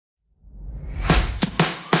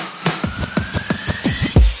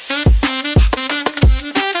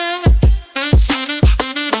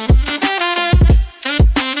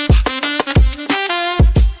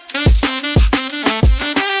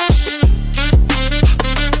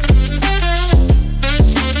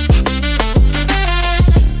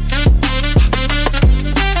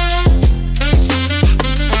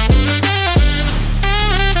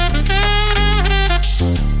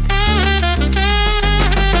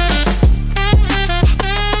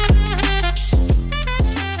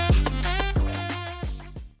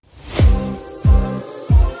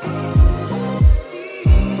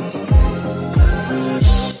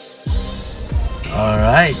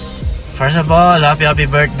First of all, happy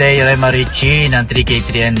birthday Rema Ricci ng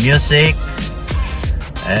 3K3N Music.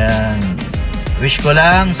 And wish ko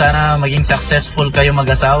lang sana maging successful kayo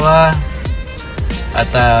mag-asawa. At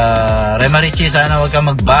Rema Ricci, sana wag kang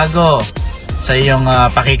magbago sa iyong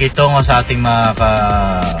pakikitungo sa ating mga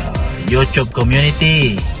YouTube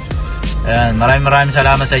community. Ayan, maraming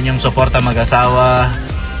salamat sa inyong suporta mag-asawa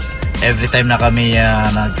every time na kami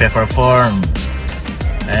nagpe-perform.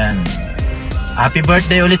 Ayan, happy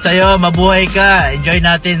birthday ulit sa'yo, mabuhay ka, enjoy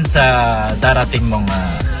natin sa darating mong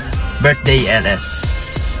birthday LS.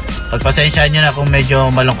 Pagpasensyaan nyo na kung medyo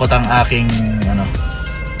malungkot ang aking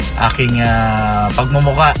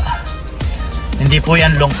pagmumuka. Hindi po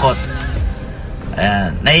yan lungkot.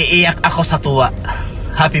 Ayan, naiiyak ako sa tuwa.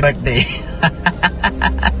 Happy birthday.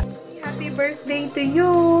 Happy birthday to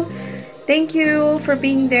you. Thank you for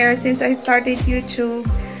being there since I started YouTube.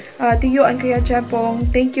 To you and Kuya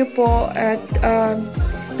Jepong, thank you po at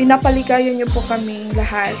pinapaligayan niyo po kami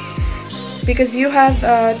lahat. Because you have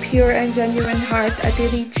a pure and genuine heart, Ate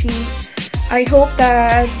Ricci. I hope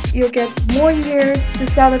that you get more years to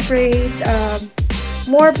celebrate,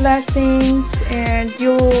 more blessings, and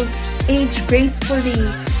you'll age gracefully.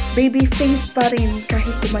 Baby face pa rin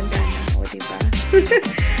kahit tumanda na, o diba?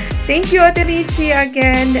 Thank you, Ate Ricci,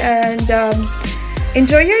 again, and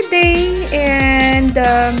enjoy your day, and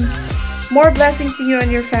more blessings to you and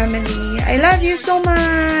your family. I love you so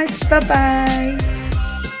much. Bye-bye.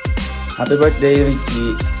 Happy birthday,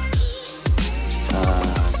 Ricci.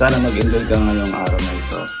 Sana mag-enjoy ka ngayong araw na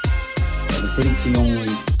ito. Si Ricci yung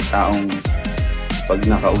taong pag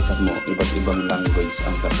nakausap mo, iba't ibang language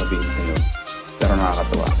ang sasabihin sa'yo. Pero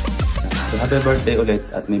nakakatuwa. So, happy birthday ulit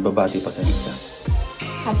at may babati pa sa Lisa.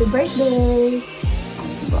 Happy birthday!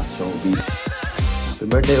 Diba? Showbiz. Happy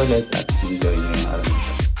birthday ulit at enjoy ngayong araw na ito.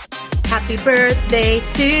 Happy birthday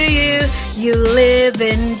to you. You live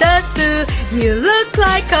in the zoo. You look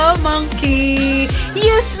like a monkey.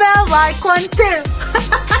 You smell like one too.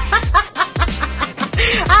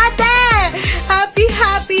 Ate!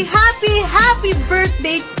 Happy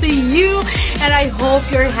birthday to you. And I hope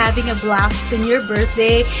you're having a blast in your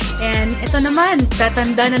birthday. And ito naman,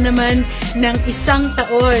 tatanda na naman ng 1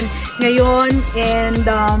 taon ngayon. And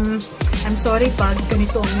I'm sorry pag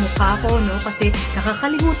ganito ang mukha ko, no? Kasi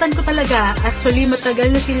nakakalimutan ko talaga. Actually,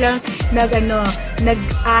 matagal na silang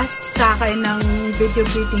nag-ask sa akin ng video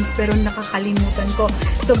greetings pero nakakalimutan ko.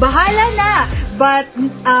 So, bahala na! But,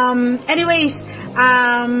 anyways,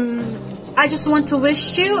 I just want to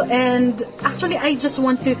wish you, and actually, I just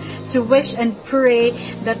want to wish and pray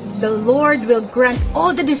that the Lord will grant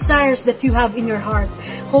all the desires that you have in your heart.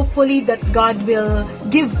 Hopefully, that God will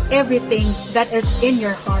give everything that is in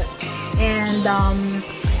your heart. And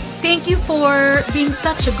thank you for being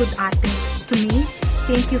such a good ate to me.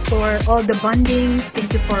 Thank you for all the bondings.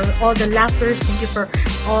 Thank you for all the laughters. Thank you for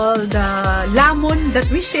all the lamon that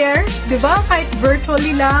we share. Diba? Kahit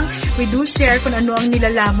virtually lang, we do share kung ano ang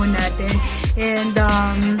nilalamon natin. And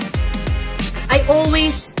I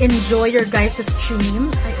always enjoy your guys'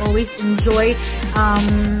 stream. I always enjoy ang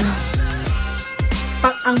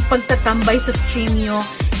pagtatambay sa stream nyo.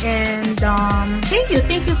 And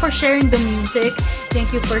thank you for sharing the music. Thank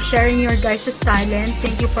you for sharing your guys' talent.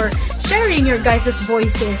 Thank you for sharing your guys'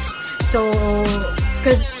 voices. So,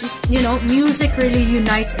 because, you know, music really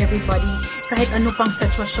unites everybody, kahit ano pang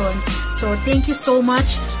sitwasyon. So, thank you so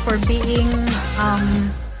much for being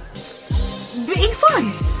fun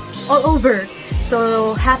all over.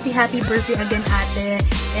 So, happy birthday again, ate.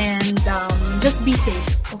 And just be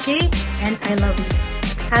safe, okay? And I love you.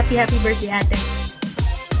 Happy birthday, ate.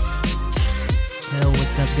 Hello,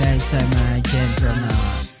 what's up guys? I'm Jen from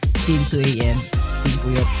Team 2AM, Team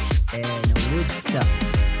Puyots, and Woodstock.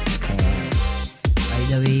 And by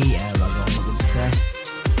the way, bago ako mag-umpisa,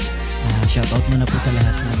 shoutout muna po sa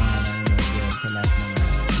lahat ng mga nanonood yun, sa lahat ng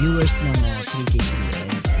viewers ng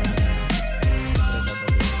 3K3N.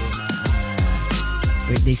 Babalik ko na ang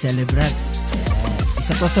birthday celebrant.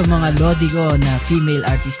 Isa po sa mga lodi ko na female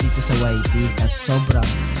artist dito sa YT at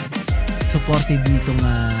sobrang supportive nitong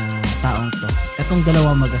taong to. Itong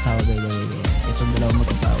dalawang mag-asawa, by the way. Itong dalawang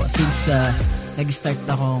mag-asawa. Since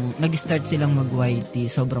nag-start silang mag-YT,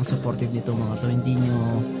 sobrang supportive nito mga to.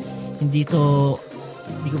 Hindi ko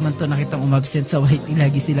man to nakitang umabsent sa YT.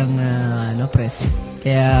 Lagi silang present.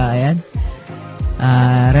 Kaya, ayan.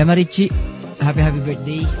 Rema Ricci, happy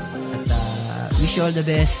birthday. At wish you all the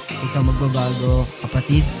best. Ikaw magbabago,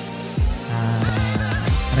 kapatid.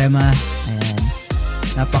 Rema, ayan.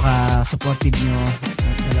 Napaka-supportive nyo.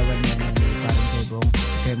 Dalawa niya parang Jebong,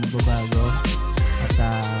 kayo magbabago at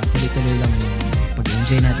tuloy-tuloy lang yung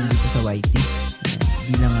pag-enjoy natin dito sa YT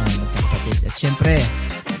bilang magkakapatid. At syempre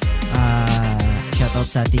shoutout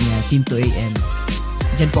sa ating Team 2AM.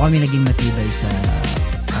 Diyan po kami naging matibay sa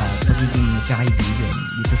pagiging kakaibigan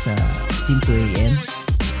dito sa Team 2AM.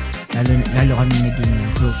 Lalo kami naging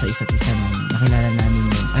close sa isa't isa nung nakilala namin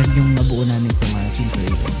yung nabuo namin itong Team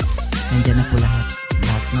 2AM. Nandiyan na po lahat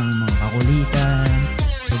ng mga kakulitan,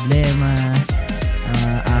 problema,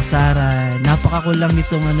 asaran. Napaka-cool lang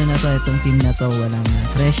nitong itong team na to. Walang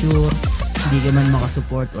pressure, hindi ka man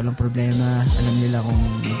makasupport, walang problema. Alam nila kung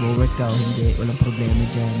mag-work ka o hindi, walang problema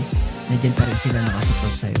dyan. Nandiyan pa rin sila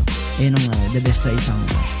nakasupport sa'yo. Ayun ang the best sa isang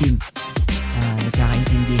team.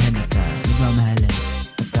 Nagkakaintindihan at nagmamahalan.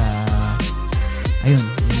 At ayun,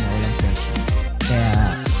 yun na, walang pressure. Kaya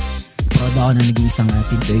proud ako na naging isang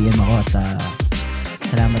Team 2AM ako at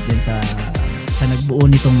salamat din sa nagbuo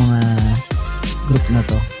nitong mga group na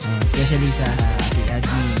to. Especially sa ating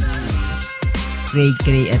admin, si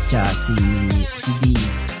Cray at si D.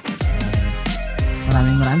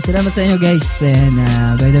 Maraming salamat sa inyo guys. And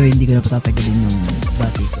by the way, hindi ko na patatagalin yung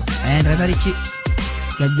bati ko. And Rema Ricci,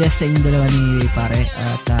 God bless sa inyong dalawa ni pare.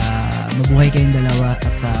 At mabuhay kayong dalawa.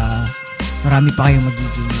 At marami pa kayong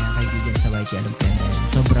magiging kaibigan sa YT. Alam ko yan.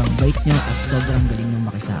 Sobrang bait nyo at sobrang galing nyo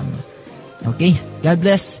makisama. Okay? God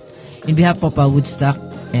bless. In behalf of Woodstock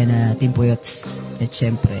and Team Puyots at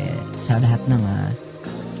syempre sa lahat ng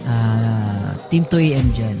Team 2AM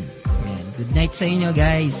dyan. Ayan. Good night sa inyo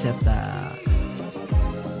guys at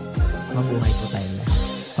mabuhay po tayo lahat.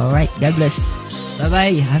 Alright, God bless.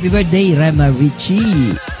 Bye-bye. Happy birthday, Rema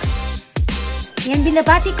Ricci. Yan,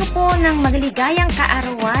 binabati ko po ng magaligayang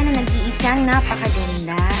kaarawan na nag-iisang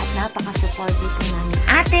napakaganda at napaka-supportive po namin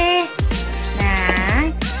ate na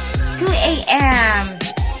 2 AM.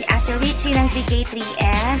 Si Ate Richie ng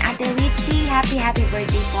 3K3N. Ate Richie, happy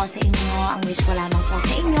birthday po sa inyo. Ang wish ko lamang po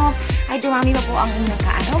sa inyo ay dumami pa po ang inyong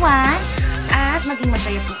kaarawan at maging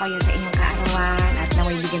masaya po kayo sa inyong kaarawan at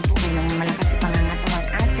naway bigyan po kayo ng malakas sa pangangatawan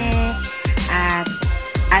ate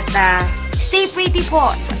at stay pretty po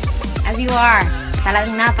as you are.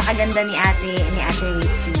 Talagang napakaganda ni Ate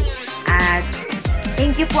Richie. At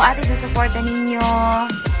thank you po ate sa suporta ninyo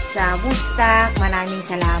sa Woodstock. Maraming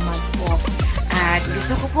salamat po. At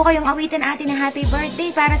gusto ko po kayong awitin ate ng happy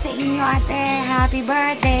birthday para sa inyo ate. Happy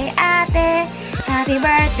birthday ate. Happy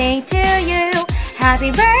birthday to you.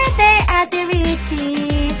 Happy birthday Ate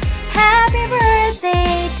Richie. Happy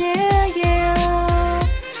birthday to you.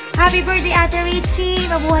 Happy birthday Ate Richie.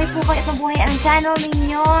 Mabuhay po kayo at mabuhay ang channel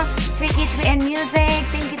ninyo. 3K3N Music.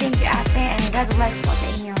 Thank you ate. And God bless po sa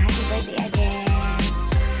inyo. Happy birthday again.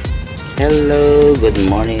 Hello, good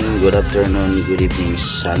morning, good afternoon, good evening,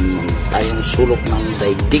 saan tayong sulok ng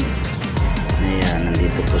daigdig. Ayan,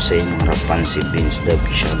 nandito po sa inyong harapan si Vince Dub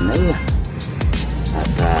Channel.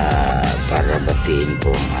 At para batiin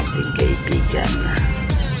po ang ating kaibigan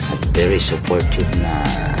at very supportive na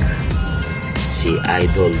si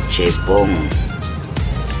Idol Chepong.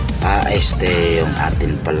 Yung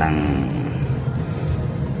atin palang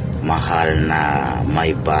mahal na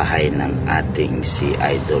may bahay ng ating si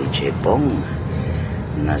Idol Chepong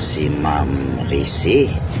na si Ma'am Risi.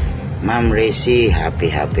 Ma'am Risi, happy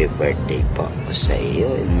birthday po sa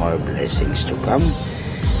iyo and more blessings to come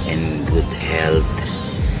and good health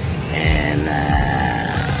and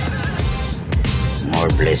more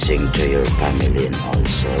blessing to your family and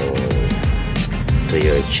also to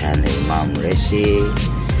your channel Ma'am Risi,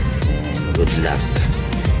 and good luck.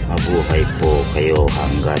 Mabuhay po kayo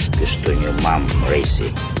hanggat gusto nyo Ma'am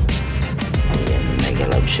Risi. Ayan,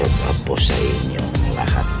 mega love shout out po sa inyong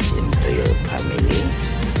lahat and to your family.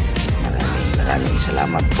 Maraming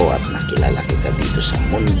salamat po at nakilala kita dito sa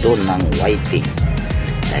mundo ng YT.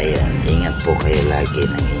 Ayun, ingat po kayo lagi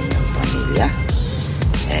ng inyong pamilya.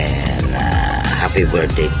 And happy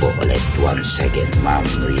birthday po ulit once again Ma'am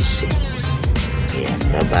Risi. Ayan,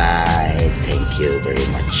 bye-bye. Thank you very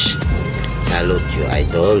much. Salute you,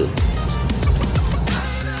 Idol.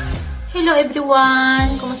 Hello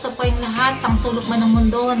everyone! Kumusta po yung lahat? Sang sulok man ng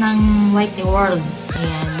mundo ng YT World.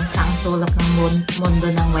 Ayan, sang sulok ng mundo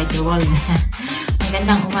ng YT World.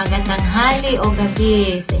 Magandang umaga, tanghali o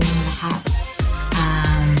gabi sa inyong lahat.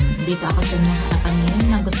 Dito ako sa inyong harapan ngayon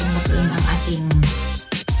na gustong batiin ang ating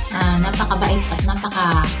napakabait at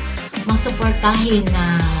masuportahin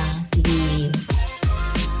na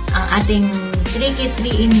ang ating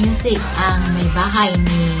 3K3N Music, ang may bahay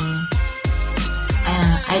ni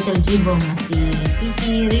Idol Jibong na si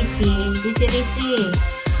Sisi Risi.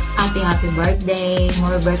 Happy birthday,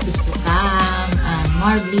 more birthdays to come, and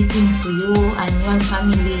more blessings to you and your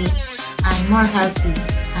family, and more healthy.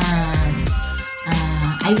 And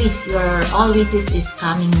I wish your all wishes is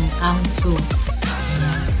come true.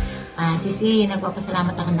 Sisi,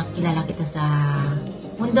 nagpapasalamat ako na kilala kita sa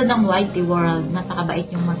mundo ng Whitey World. Napakabait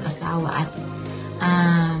yung mag-asawa at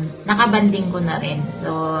nakabanding ko na rin.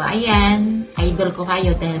 So, ayan, idol ko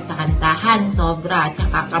kayo dahil sa kantahan, sobra, at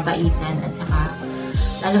saka kabaitan, at saka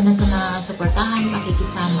lalo na sa mga suportahan,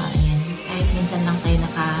 pakikisama, ayan. Kahit minsan lang tayo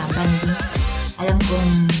nakabanding, alam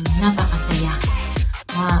kong napakasaya.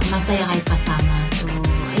 Masaya kayo kasama. So,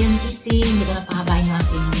 ayun Sisi, hindi ko napahabain yung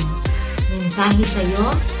aking mensahe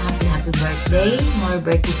sa'yo. Happy birthday. More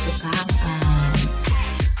birthdays to come.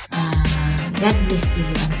 God bless to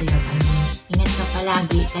you and to your family. Ingat ka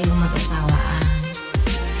palagi kayong mag-asawa.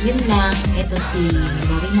 Yun lang. Ito si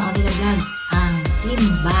Lorena Olina Vlogs, ang Team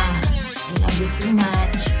Bang. I love you so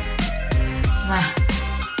much.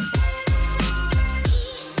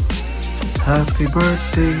 Happy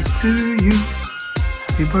birthday to you.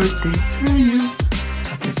 Happy birthday to you.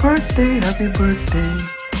 Happy birthday, happy birthday.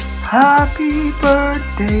 Happy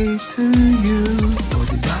birthday to you. O,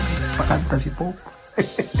 diba? Pakanta si Pope.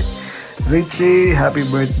 Richie, happy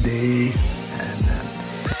birthday. And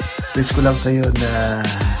wish ko lang sa'yo na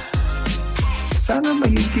sana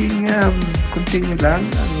magiging continue lang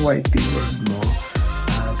ang Whitey World mo.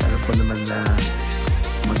 At alam ko naman na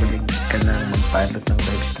magaling ka na mag-pilot ng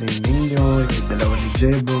live stream ninyo. Yung dalawa ni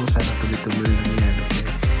Jebo, sana tuloy-tuloy lang yan. Okay?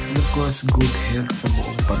 And of course, good health sa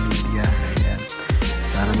buong pamilya. Ayan.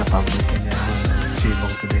 Sana napapag ka niya ang Jebo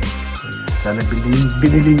today. Ayan. Sana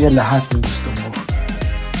binili niya lahat ng gusto mo.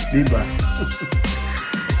 Diba?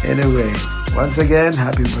 Anyway, once again,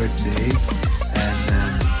 happy birthday.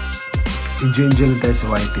 And enjoy lang tayo sa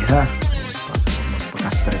Whitey, ha?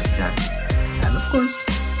 Magpaka-stress dyan. And of course,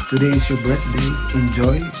 today is your birthday.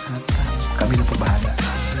 Enjoy. At kami na pabahala.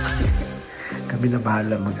 Kami na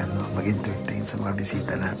bahala mag-entertain sa mga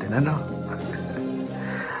bisita natin. Ano?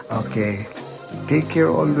 Okay. Take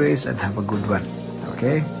care always and have a good one.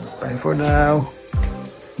 Okay? Bye for now.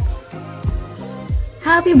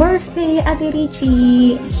 Happy birthday, Ate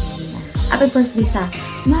Ricci! Happy birthday sa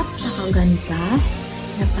napakaganda,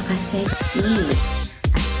 napaka-sexy,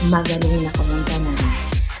 at magaling na kumanta na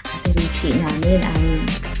Ate Ricci namin.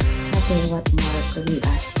 Nothing what more could we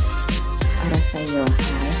ask para sa'yo.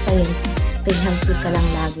 Basta yun, stay healthy ka lang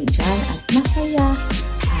lagi dyan at masaya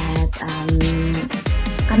at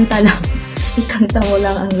kanta lang. Ikanta mo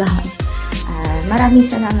lang ang lahat. Maraming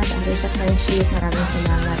salamat Ate sa friendship. Maraming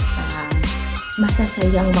salamat sa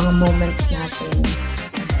masasayang mga moments natin.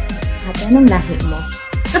 At anong lahi mo?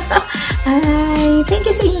 Thank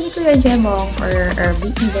you sa inyo ni Kuya Jemong for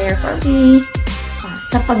being there for me.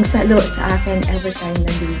 Sa pagsalo sa akin every time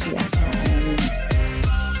na busy ako.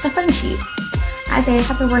 Sa friendship. Ate,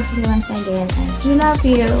 happy birthday once again. And we love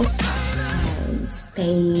you.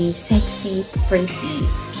 Stay sexy, pretty,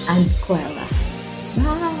 and Kuela.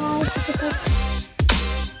 Bye! Happy birthday.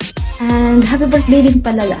 And happy birthday din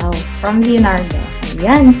pala from Leonardo.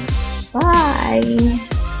 Ayan. Bye!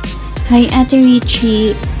 Hi, Ate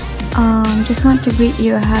Ricci. Just want to greet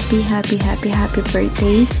you a happy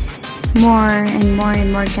birthday. More and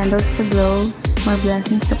more candles to blow, more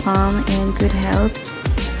blessings to come, and good health,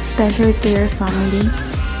 especially to your family.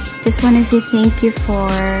 Just want to say thank you for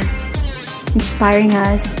inspiring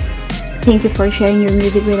us. Thank you for sharing your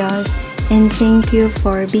music with us. And thank you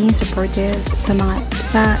for being supportive sa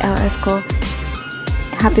LS ko.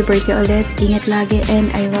 Happy birthday ulit. Ingat lagi and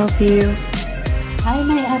I love you. Hi,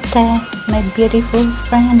 my ate, my beautiful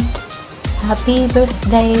friend. Happy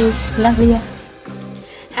birthday. Love you.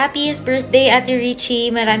 Happiest birthday, Ate Ricci.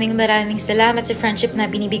 Maraming salamat sa friendship na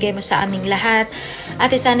binibigay mo sa aming lahat.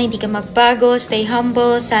 Ate, sana hindi ka magbago. Stay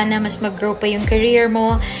humble. Sana mas mag-grow pa yung career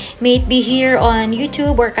mo. May it be here on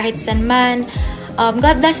YouTube or kahit saan man.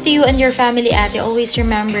 God bless to you and your family, Ate. Always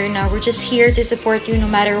remember na we're just here to support you no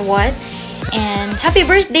matter what. And happy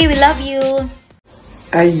birthday! We love you!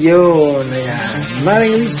 Ayun, ayan.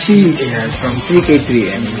 Maring Ricci, ayan, from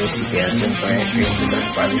 3K3 and Music. Ayan, siyempre,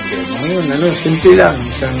 yung pamilya mo. Ngayon, simple lang.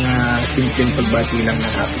 Isang simpleng pagbati lang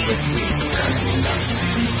ng happy birthday.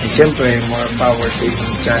 And siyempre, more power sa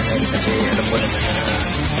yung channel kasi alam mo naman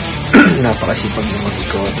na napakasipag yung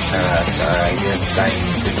mag-ikot at yun time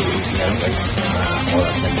to do it. Meron kayo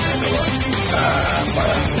oras na ginagawa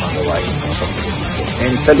para magawa yung mga pag-ibig.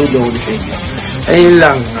 And saludo ulit sa inyo. Ayun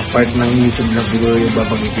lang, part ng YouTube lang siguro yung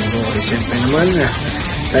babangitin mo. Kasi siyempre naman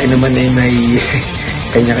tayo naman ay may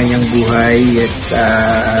kanya-kanyang buhay at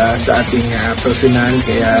sa ating personal.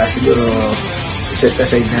 Kaya siguro set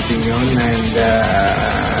aside natin yun. And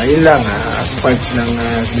yun lang, as part ng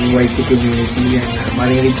YT community yan.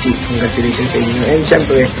 Maring Ricci, congratulations sa inyo. And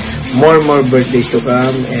siyempre, more birthdays to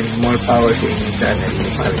come and more power sa inyong channel.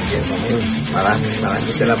 Maraming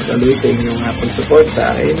salamat always sa inyong pag-support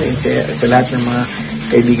sa akin and sa lahat ng mga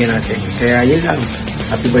kaibigan natin. Kaya yun lang.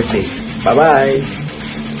 Happy birthday. Bye-bye!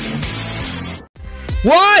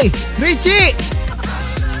 Why? Richie!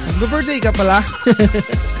 Mag-birthday ka pala?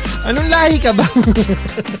 Anong lahi ka ba?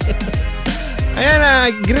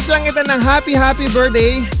 Ayan greet lang kita ng happy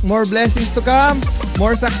birthday. More blessings to come.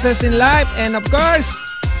 More success in life. And of course,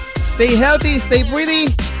 stay healthy, stay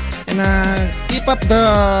pretty. And keep up the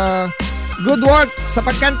good work sa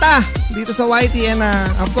pagkanta dito sa YT. And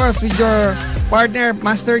of course, with your partner,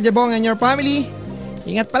 Master Jabong, and your family.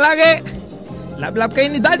 Ingat palagi. Love kayo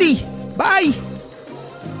ni Daddy. Bye!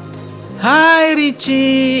 Hi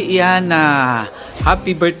Richie! Yan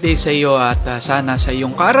happy birthday sa iyo at sana sa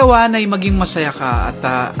iyong kaarawan ay maging masaya ka at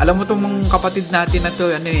alam mo tong kapatid natin na to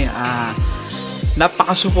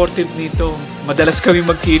napaka-supportive nito. Madalas kami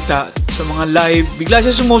magkita sa mga live. Bigla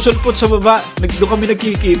siya sumusulpot sa baba. Doon kami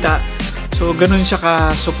nagkikita. So ganun siya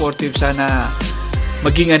ka-supportive. Sana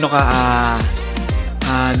maging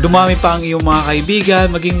dumami pa ang iyong mga kaibigan.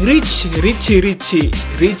 Maging rich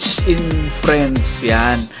in friends.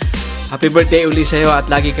 Yan. Happy birthday uli sa'yo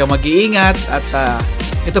at lagi ka mag-iingat at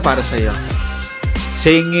ito para sa'yo.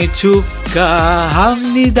 생일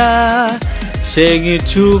축하합니다. 생일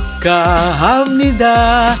축하합니다.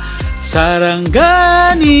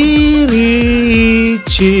 사랑가니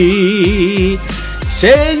리치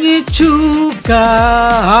생일 축하합니다.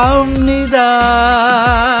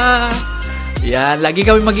 Yan, lagi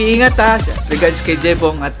kami mag-iingat Regards kay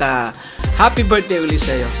Jebong at happy birthday uli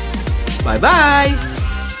sa'yo. Bye-bye!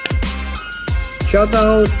 Shout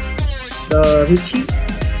out the Richie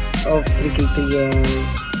of 3K3 and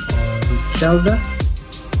Shelda.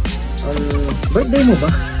 Birthday mo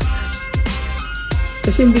ba?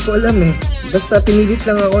 Kasi hindi ko alam Basta pinilit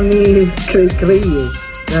lang ako ni Cray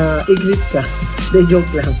na i-greet ka. De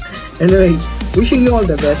joke lang. Anyway, wishing you all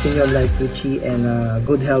the best in your life, Richie, and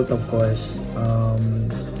good health of course.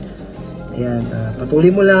 Ayan,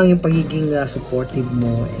 patuloy mo lang yung pagiging supportive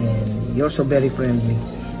mo and you're so very friendly.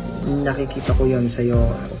 Nakikita ko yan sa'yo,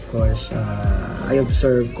 of course. I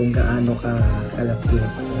observe kung gaano ka kalapit,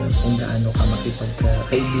 kung gaano ka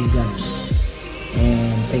makipagkaibigan.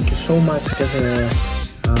 And thank you so much kasi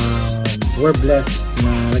we're blessed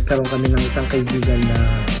na nagkaroon kami ng isang kaibigan na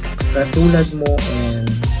katulad mo and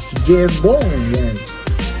Jebong yan.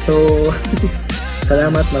 So,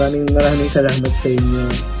 salamat, maraming salamat sa inyo.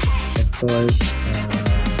 Of course,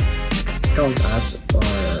 count us or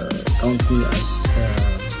count me as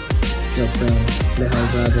your friends, Lehal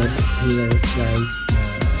Brothers here guys na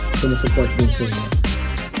sumusupport din sa inyo.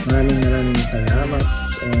 Maraming salamat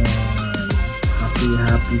and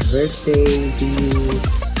happy birthday to you.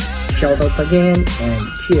 Shout out again and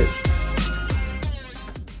cheers.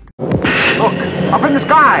 Look, up in the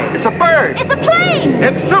sky, it's a bird. It's a plane.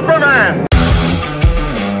 It's Superman.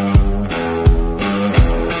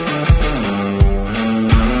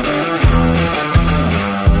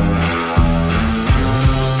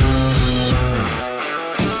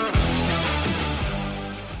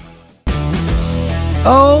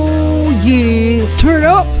 Oh yeah, turn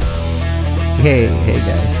up! Hey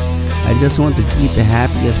guys, I just want to greet the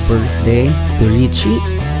happiest birthday to Richie.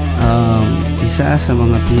 Isa sa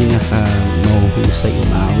mga pinaka mahuhusay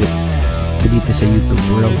umawit dito sa YouTube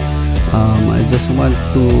world. I just want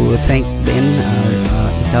to thank Ben,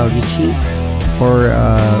 ikaw Richie, for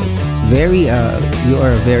you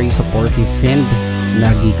are a very supportive friend.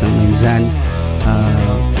 Lagi kang nandyan.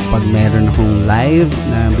 Pag meron akong live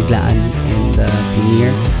na biglaan and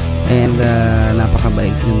premiere and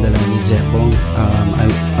napakabait yung dalawa ni Jebong.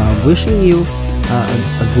 I'm wishing you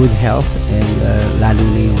a good health and lalo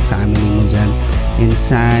na yung family mo dyan, and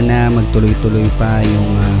sana magtuloy-tuloy pa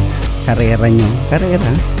yung karera nyo.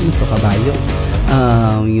 Karera? Ano to, kabayo?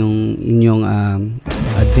 Yung inyong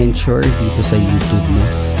adventure dito sa YouTube, no?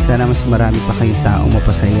 Sana mas marami pa kayong tao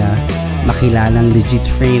mapasaya, makilalang legit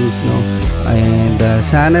friends, no? And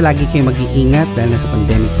sana lagi kayo mag-iingat dahil nasa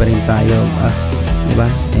pandemic pa rin tayo, diba?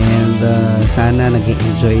 And sana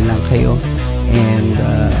nag-enjoy lang kayo, and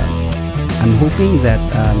I'm hoping that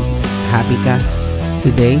happy ka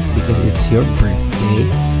today because it's your birthday,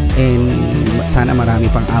 and sana marami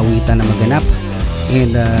pang awitan na maganap,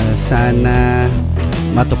 and sana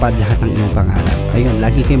matupad lahat ng iyong pangarap. Ayun,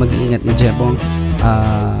 lagi kayo mag-iingat ni Jebong.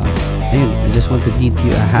 Ayun, I just want to greet you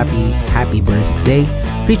a happy birthday,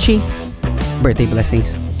 Richie. Birthday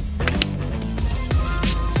blessings.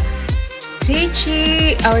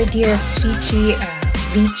 Richie, our dearest Richie,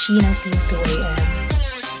 Richie ng Team 2AM.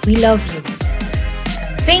 We love you.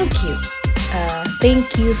 Thank you.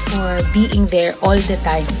 Thank you for being there all the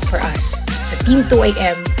time for us. Sa Team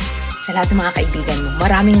 2AM, sa lahat ng mga kaibigan mo.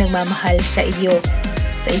 Maraming nagmamahal sa inyo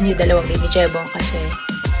dalawang ni Jebong kasi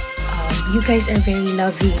You guys are very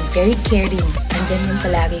loving, very caring. Andyan yung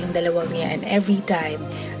palagi yung dalawang yan every time.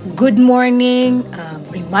 Good morning,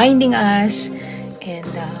 reminding us, and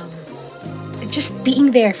just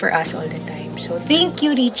being there for us all the time. So thank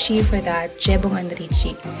you, Ricci, for that. Jebong and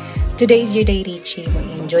Ricci. Today's your day, Ricci.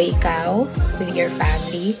 Mag-enjoy ikaw with your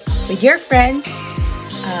family, with your friends.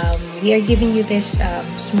 We are giving you this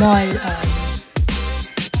small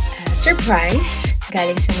surprise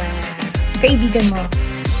galing sa mga kaibigan mo,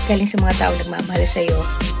 galing sa mga tao nagmamahal sa'yo.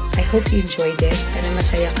 I hope you enjoyed it. Sana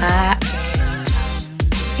masaya ka and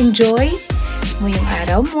enjoy mo yung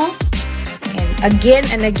araw mo. And again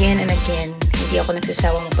and again and again, hindi ako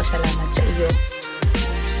nagsasawang magpasalamat sa iyo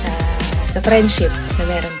sa friendship na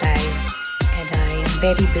meron tayo. And I am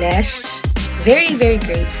very blessed, very, very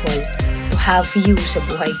grateful to have you sa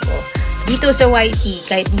buhay ko. Dito sa YT,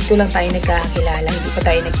 kahit dito lang tayo nagkakilala, hindi pa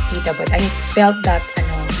tayo nagkikita, but I felt that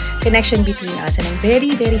connection between us, and I'm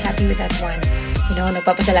very, very happy with that one. You know,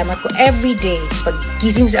 nagpapasalamat ko every day. Pag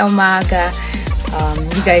gising sa umaga,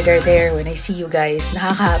 you guys are there. When I see you guys,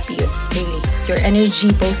 nakaka-happy yun. Really. Your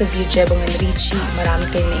energy, both of you, Jebong and Ricci, marami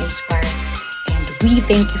kayong na-inspire. And we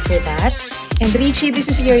thank you for that. And Ricci, this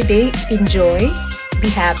is your day. Enjoy.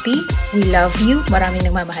 Be happy. We love you. Maraming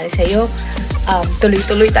nagmamahal sa'yo.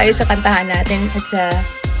 Tuloy-tuloy tayo sa kantahan natin at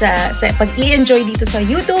sa pag-i-enjoy dito sa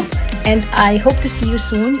YouTube. And I hope to see you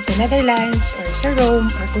soon sa Netherlands or sa Rome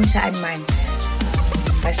or kung saan man.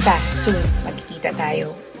 Basta, soon, magkikita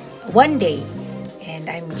tayo. One day. And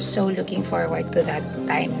I'm so looking forward to that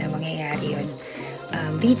time na mangyayari yun.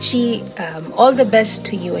 Ricci, all the best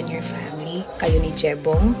to you and your family. Kayo ni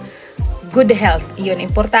Jebong. Good health. Yun,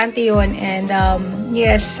 importante yun. And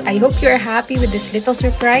yes, I hope you're happy with this little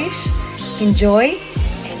surprise. Enjoy.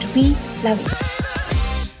 And we love you.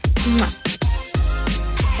 Mwah.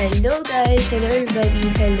 Hello guys! Hello everybody!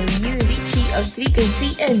 Hello you! Ricci of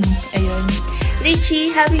 3K3N. Ayun. Ricci,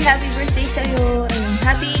 happy birthday sa'yo. Ayun.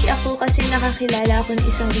 Happy ako kasi nakakilala ako ng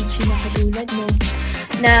isang Ricci na katulad mo.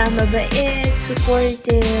 Na mabait,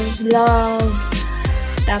 supportive, love.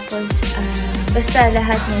 Tapos, basta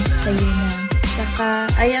lahat na sa'yo na. Saka,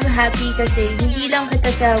 I am happy kasi hindi lang kita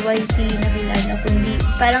sa YT nakilala, kundi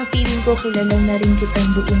parang feeling ko kilala na rin kitang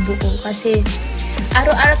buong buo. Kasi,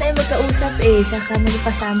 araw-araw tayo magkausap saka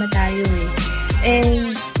magkasama tayo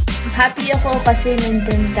And happy ako kasi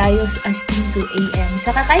nandun tayo as team 2 AM.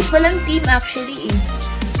 Saka kahit walang team actually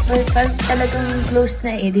Or talagang close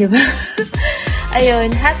na di ba?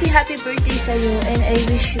 Ayun, happy birthday sa'yo and I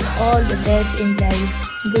wish you all the best in life.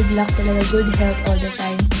 Good luck talaga, good health all the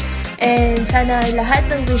time. And sana lahat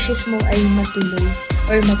ng wishes mo ay matuloy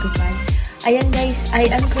or matupad. Ayan guys, I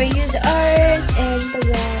am Crayo's Art and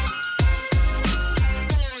bye-bye.